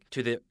specific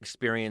to the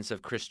experience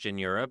of Christian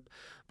Europe.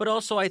 But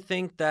also I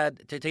think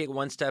that to take it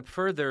one step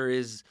further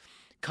is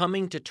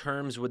coming to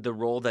terms with the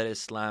role that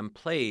Islam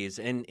plays.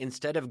 And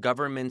instead of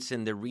governments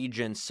in the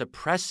region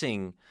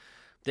suppressing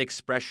the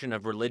expression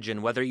of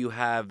religion, whether you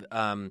have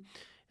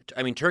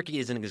Turkey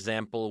is an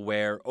example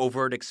where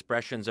overt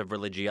expressions of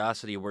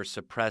religiosity were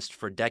suppressed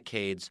for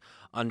decades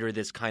under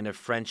this kind of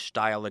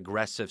French-style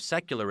aggressive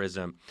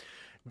secularism.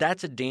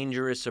 That's a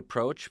dangerous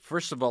approach.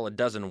 First of all, it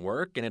doesn't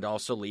work, and it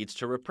also leads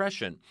to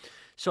repression.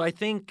 So I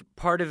think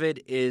part of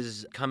it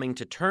is coming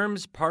to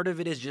terms. Part of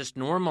it is just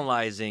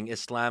normalizing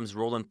Islam's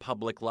role in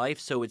public life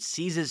so it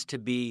ceases to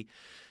be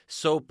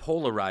so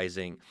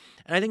polarizing.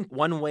 And I think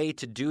one way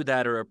to do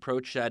that or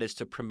approach that is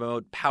to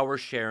promote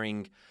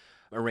power-sharing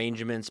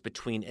arrangements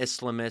between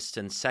Islamists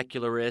and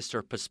secularists,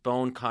 or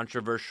postpone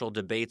controversial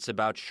debates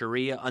about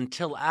Sharia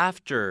until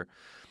after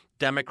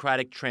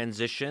democratic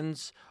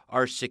transitions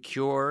are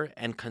secure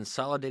and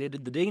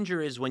consolidated. The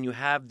danger is when you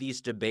have these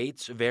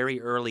debates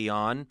very early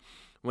on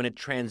when a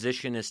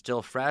transition is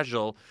still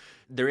fragile,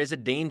 there is a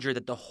danger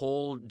that the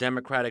whole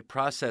democratic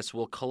process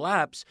will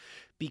collapse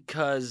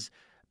because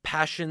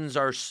passions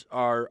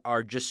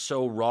are just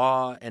so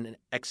raw and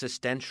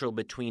existential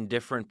between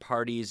different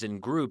parties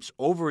and groups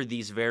over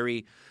these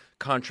very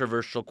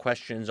controversial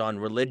questions on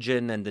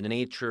religion and the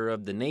nature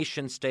of the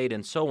nation state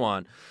and so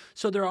on.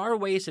 So there are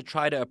ways to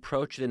try to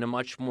approach it in a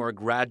much more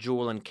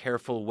gradual and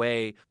careful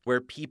way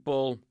where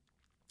people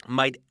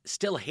might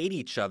still hate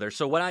each other.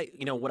 So what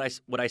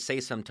I say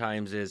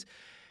sometimes is,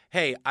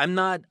 hey, I'm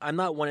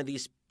not one of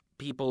these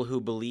people who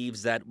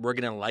believes that we're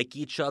going to like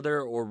each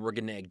other or we're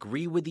going to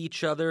agree with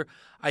each other.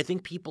 I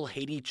think people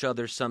hate each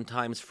other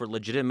sometimes for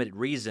legitimate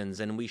reasons,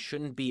 and we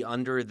shouldn't be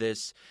under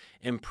this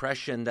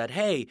impression that,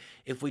 hey,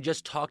 if we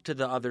just talk to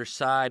the other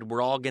side,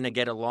 we're all going to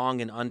get along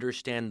and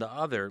understand the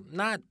other.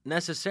 Not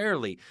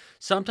necessarily.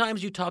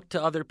 Sometimes you talk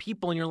to other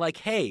people and you're like,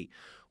 hey,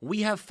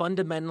 we have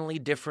fundamentally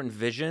different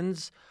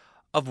visions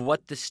of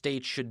what the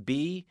state should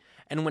be.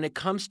 And when it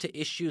comes to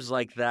issues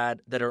like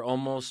that are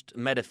almost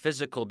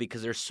metaphysical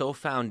because they're so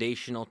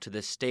foundational to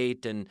the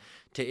state and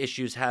to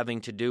issues having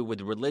to do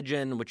with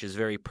religion, which is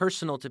very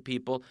personal to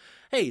people,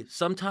 hey,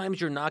 sometimes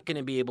you're not going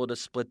to be able to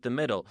split the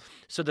middle.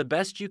 So the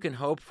best you can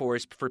hope for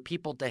is for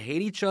people to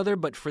hate each other,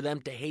 but for them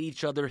to hate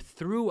each other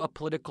through a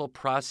political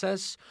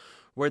process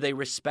where they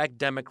respect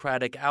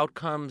democratic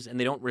outcomes and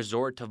they don't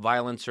resort to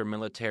violence or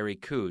military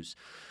coups.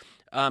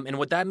 And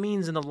what that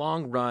means in the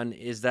long run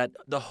is that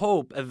the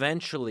hope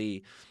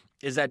eventually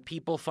is that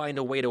people find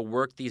a way to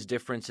work these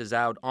differences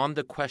out on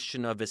the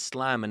question of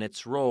Islam and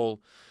its role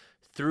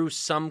through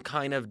some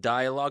kind of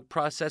dialogue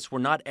process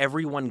where not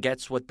everyone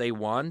gets what they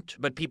want,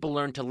 but people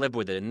learn to live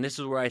with it. And this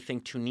is where I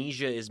think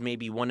Tunisia is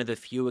maybe one of the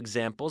few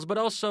examples, but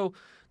also,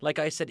 like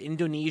I said,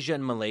 Indonesia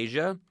and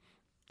Malaysia.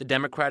 The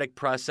democratic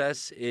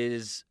process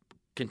is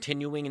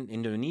continuing in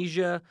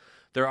Indonesia.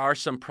 There are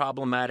some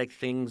problematic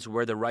things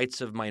where the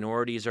rights of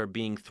minorities are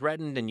being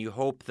threatened, and you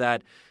hope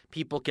that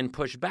people can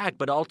push back,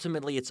 but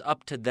ultimately it's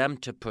up to them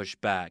to push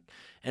back.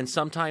 And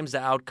sometimes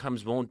the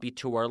outcomes won't be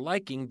to our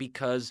liking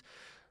because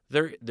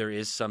there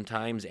is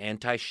sometimes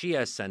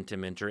anti-Shia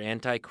sentiment or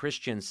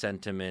anti-Christian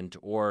sentiment,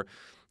 or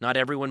not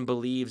everyone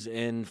believes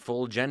in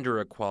full gender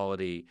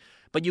equality.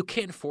 But you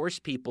can't force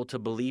people to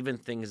believe in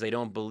things they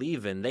don't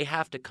believe in. They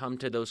have to come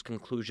to those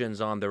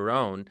conclusions on their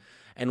own.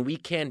 And we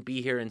can't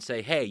be here and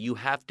say, hey, you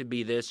have to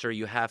be this or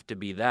you have to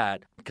be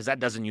that, because that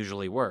doesn't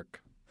usually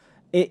work.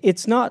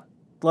 It's not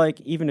like,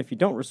 even if you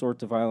don't resort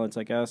to violence,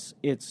 I guess,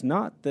 it's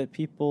not that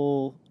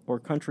people or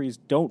countries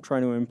don't try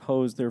to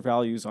impose their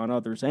values on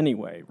others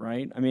anyway,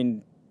 right? I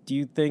mean, do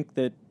you think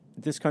that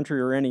this country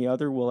or any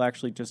other will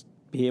actually just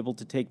be able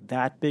to take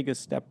that big a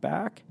step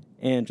back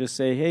and just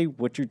say, hey,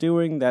 what you're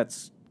doing,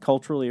 that's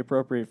culturally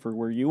appropriate for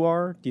where you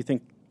are? Do you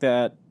think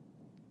that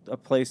a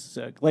place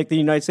like the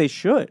United States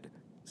should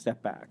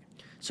step back?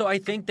 So I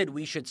think that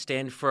we should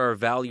stand for our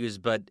values,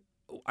 but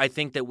I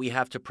think that we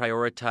have to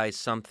prioritize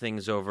some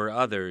things over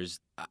others.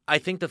 I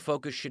think the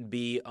focus should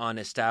be on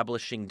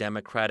establishing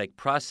democratic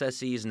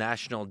processes,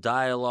 national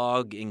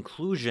dialogue,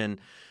 inclusion,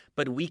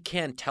 but we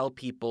can't tell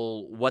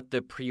people what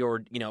the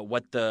preordained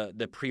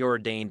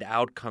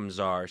outcomes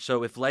are.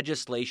 So if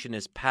legislation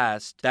is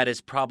passed that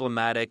is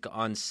problematic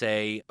on,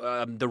 say,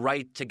 the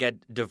right to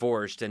get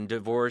divorced, and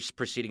divorce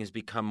proceedings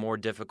become more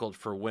difficult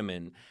for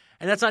women,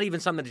 and that's not even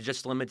something that's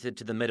just limited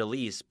to the Middle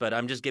East, but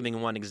I'm just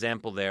giving one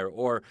example there,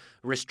 or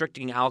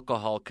restricting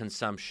alcohol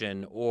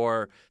consumption,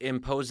 or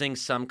imposing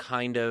some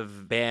kind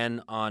of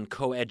ban on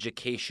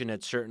co-education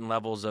at certain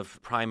levels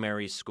of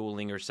primary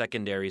schooling or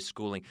secondary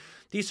schooling.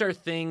 These are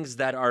things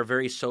that are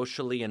very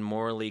socially and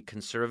morally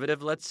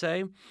conservative, let's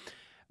say.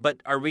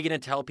 But are we going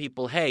to tell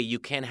people, hey, you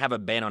can't have a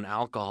ban on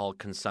alcohol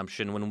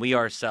consumption when we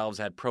ourselves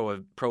had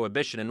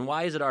prohibition? And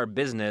why is it our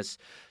business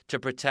to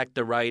protect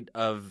the right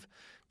of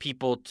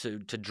people to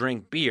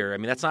drink beer? I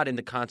mean, that's not in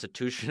the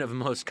Constitution of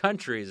most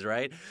countries,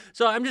 right?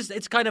 So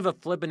it's kind of a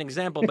flippant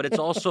example, but it's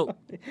also...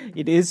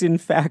 It is, in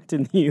fact,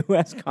 in the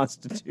U.S.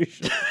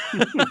 Constitution.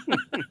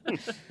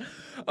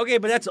 Okay,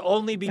 but that's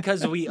only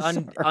because we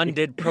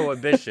undid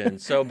prohibition.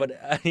 So, but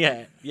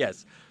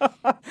yes.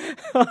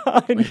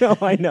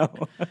 I know.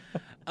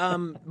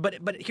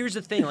 But here's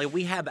the thing, like,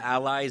 we have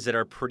allies that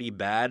are pretty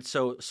bad.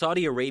 So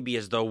Saudi Arabia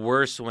is the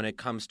worst when it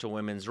comes to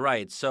women's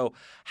rights. So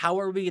how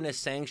are we going to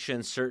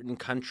sanction certain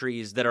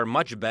countries that are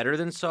much better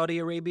than Saudi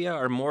Arabia,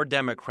 are more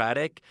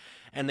democratic,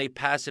 and they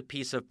pass a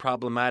piece of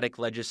problematic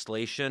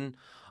legislation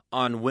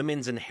on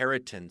women's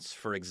inheritance,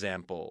 for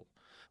example,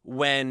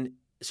 when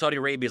Saudi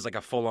Arabia is like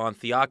a full-on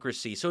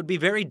theocracy? So it'd be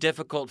very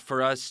difficult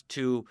for us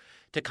to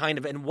kind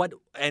of, and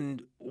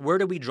where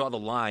do we draw the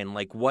line?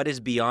 Like, what is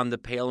beyond the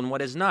pale and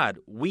what is not?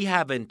 We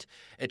haven't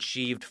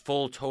achieved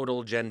full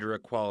total gender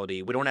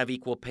equality. We don't have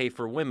equal pay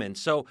for women.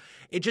 So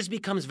it just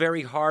becomes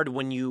very hard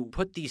when you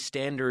put these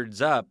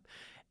standards up,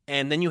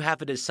 and then you have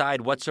to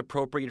decide what's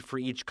appropriate for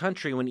each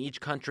country when each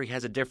country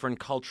has a different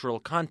cultural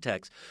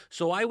context.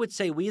 So I would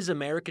say we as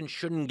Americans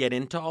shouldn't get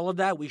into all of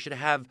that. We should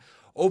have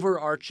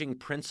overarching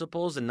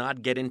principles and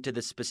not get into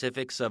the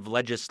specifics of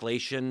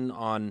legislation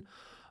on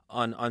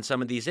on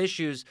some of these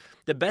issues,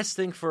 the best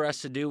thing for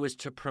us to do is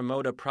to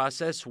promote a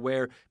process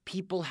where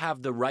people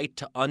have the right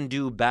to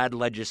undo bad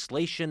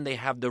legislation. They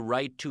have the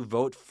right to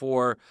vote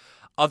for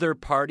other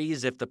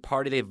parties if the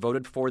party they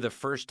voted for the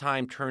first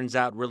time turns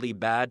out really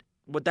bad.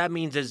 What that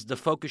means is the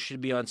focus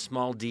should be on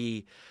small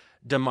d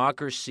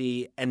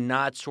democracy and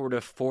not sort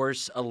of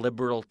force a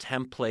liberal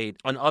template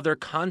on other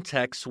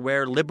contexts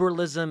where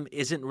liberalism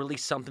isn't really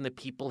something that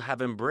people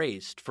have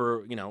embraced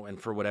for,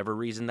 and for whatever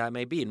reason that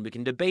may be. And we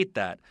can debate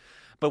that.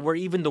 But where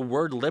even the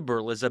word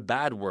liberal is a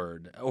bad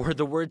word or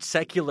the word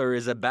secular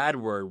is a bad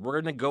word, we're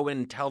going to go in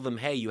and tell them,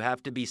 hey, you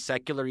have to be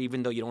secular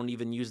even though you don't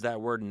even use that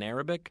word in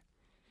Arabic.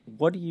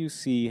 What do you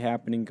see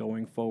happening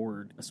going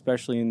forward,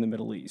 especially in the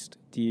Middle East?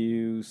 Do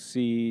you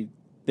see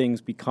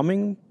things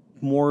becoming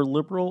more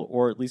liberal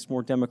or at least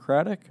more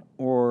democratic,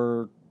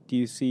 or do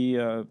you see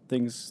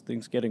things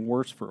getting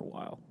worse for a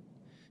while?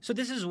 So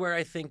this is where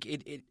I think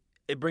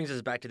it brings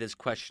us back to this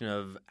question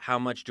of how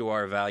much do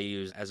our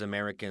values as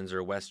Americans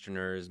or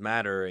Westerners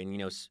matter?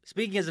 And,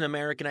 speaking as an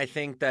American, I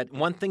think that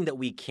one thing that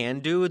we can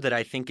do that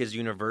I think is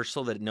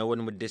universal that no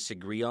one would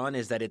disagree on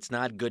is that it's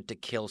not good to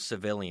kill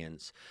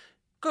civilians.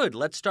 Good,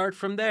 let's start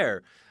from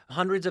there.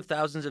 Hundreds of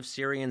thousands of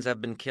Syrians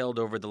have been killed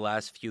over the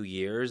last few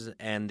years,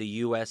 and the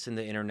U.S. and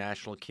the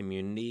international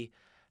community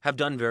have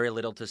done very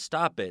little to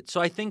stop it. So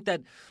I think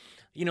that,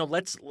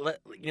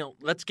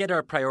 let's get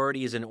our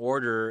priorities in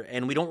order,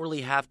 and we don't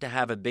really have to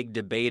have a big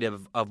debate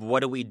of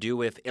what do we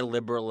do if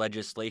illiberal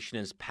legislation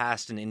is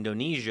passed in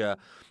Indonesia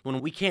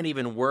when we can't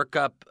even work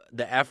up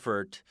the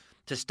effort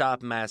to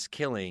stop mass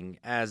killing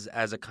as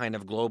a kind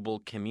of global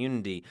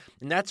community.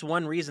 And that's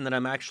one reason that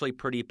I'm actually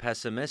pretty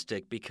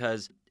pessimistic,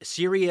 because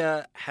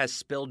Syria has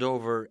spilled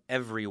over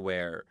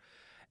everywhere.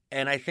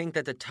 And I think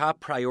that the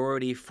top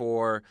priority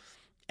for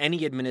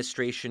any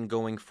administration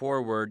going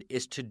forward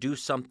is to do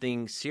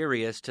something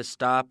serious to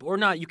stop, or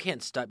not, you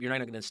can't stop, you're not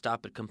going to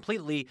stop it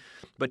completely,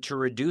 but to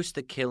reduce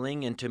the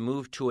killing and to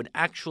move to an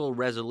actual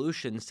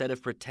resolution instead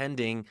of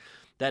pretending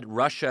that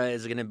Russia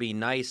is going to be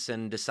nice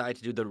and decide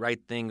to do the right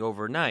thing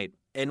overnight.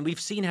 And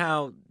we've seen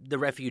how the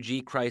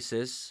refugee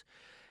crisis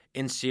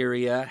in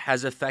Syria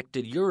has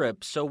affected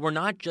Europe. So we're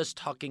not just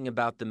talking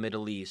about the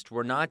Middle East.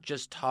 We're not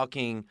just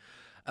talking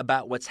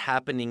about what's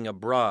happening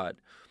abroad.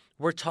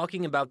 We're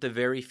talking about the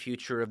very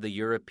future of the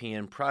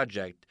European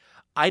project.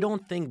 I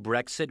don't think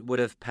Brexit would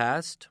have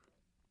passed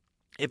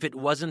if it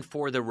wasn't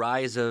for the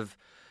rise of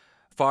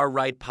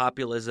far-right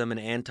populism and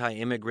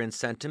anti-immigrant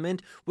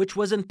sentiment, which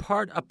was in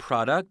part a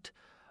product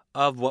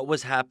of what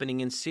was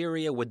happening in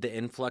Syria with the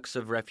influx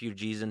of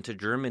refugees into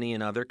Germany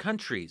and other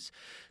countries.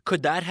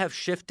 Could that have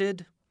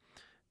shifted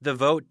the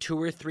vote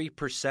 2 or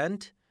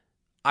 3%?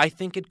 I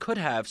think it could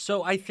have.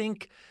 So I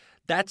think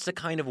that's the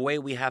kind of way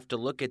we have to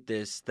look at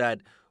this,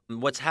 that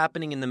what's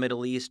happening in the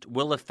Middle East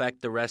will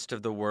affect the rest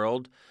of the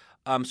world.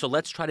 So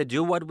let's try to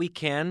do what we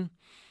can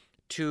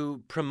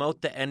to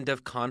promote the end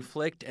of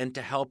conflict and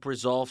to help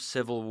resolve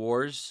civil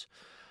wars.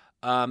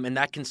 And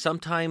that can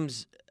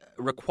sometimes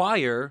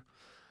require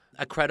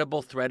a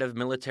credible threat of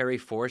military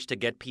force to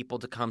get people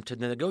to come to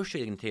the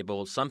negotiating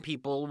table. Some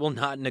people will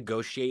not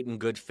negotiate in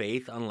good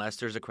faith unless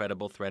there's a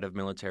credible threat of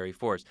military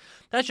force.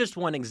 That's just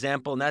one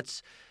example, and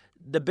that's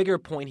the bigger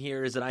point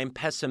here is that I'm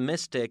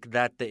pessimistic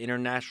that the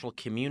international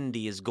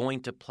community is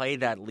going to play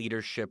that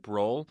leadership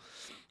role.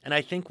 And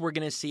I think we're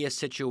going to see a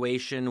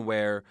situation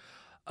where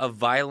of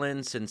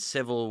violence and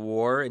civil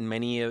war in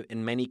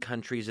many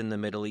countries in the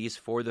Middle East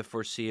for the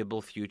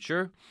foreseeable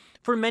future,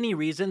 for many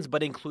reasons,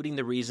 but including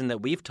the reason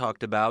that we've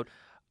talked about.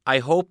 I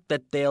hope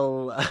that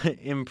they'll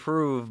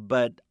improve,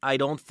 but I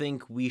don't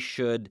think we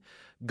should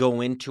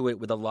go into it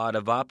with a lot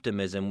of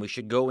optimism. We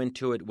should go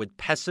into it with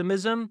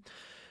pessimism,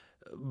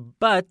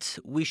 but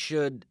we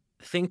should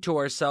think to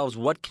ourselves,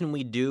 what can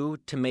we do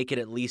to make it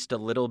at least a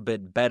little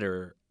bit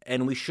better?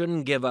 And we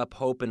shouldn't give up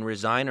hope and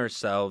resign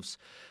ourselves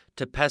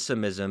to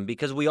pessimism,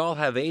 because we all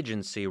have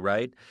agency,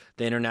 right?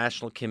 The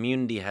international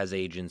community has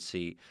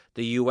agency.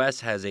 The U.S.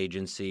 has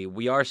agency.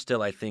 We are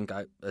still, I think,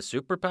 a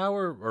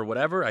superpower or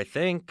whatever, I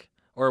think.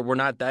 Or we're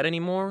not that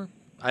anymore.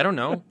 I don't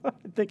know. I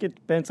think it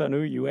depends on who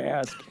you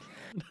ask.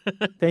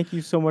 Thank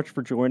you so much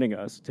for joining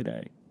us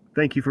today.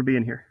 Thank you for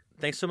being here.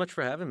 Thanks so much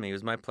for having me. It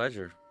was my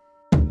pleasure.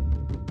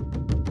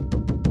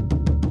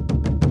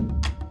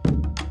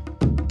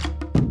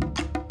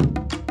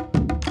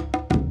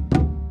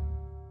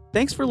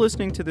 Thanks for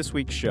listening to this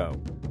week's show.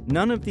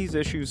 None of these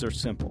issues are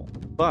simple,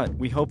 but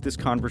we hope this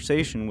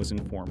conversation was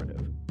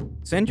informative.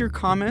 Send your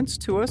comments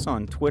to us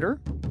on Twitter.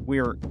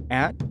 We are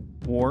at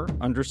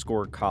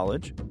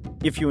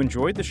war_college. If you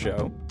enjoyed the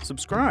show,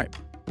 subscribe,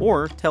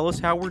 or tell us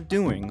how we're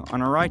doing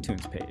on our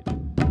iTunes page.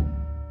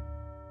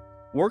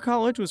 War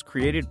College was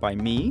created by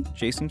me,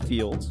 Jason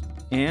Fields,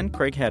 and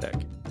Craig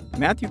Heddick.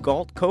 Matthew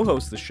Galt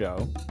co-hosts the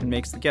show and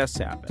makes the guests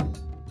happen.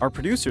 Our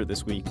producer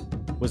this week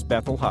was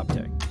Bethel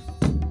Hoptech.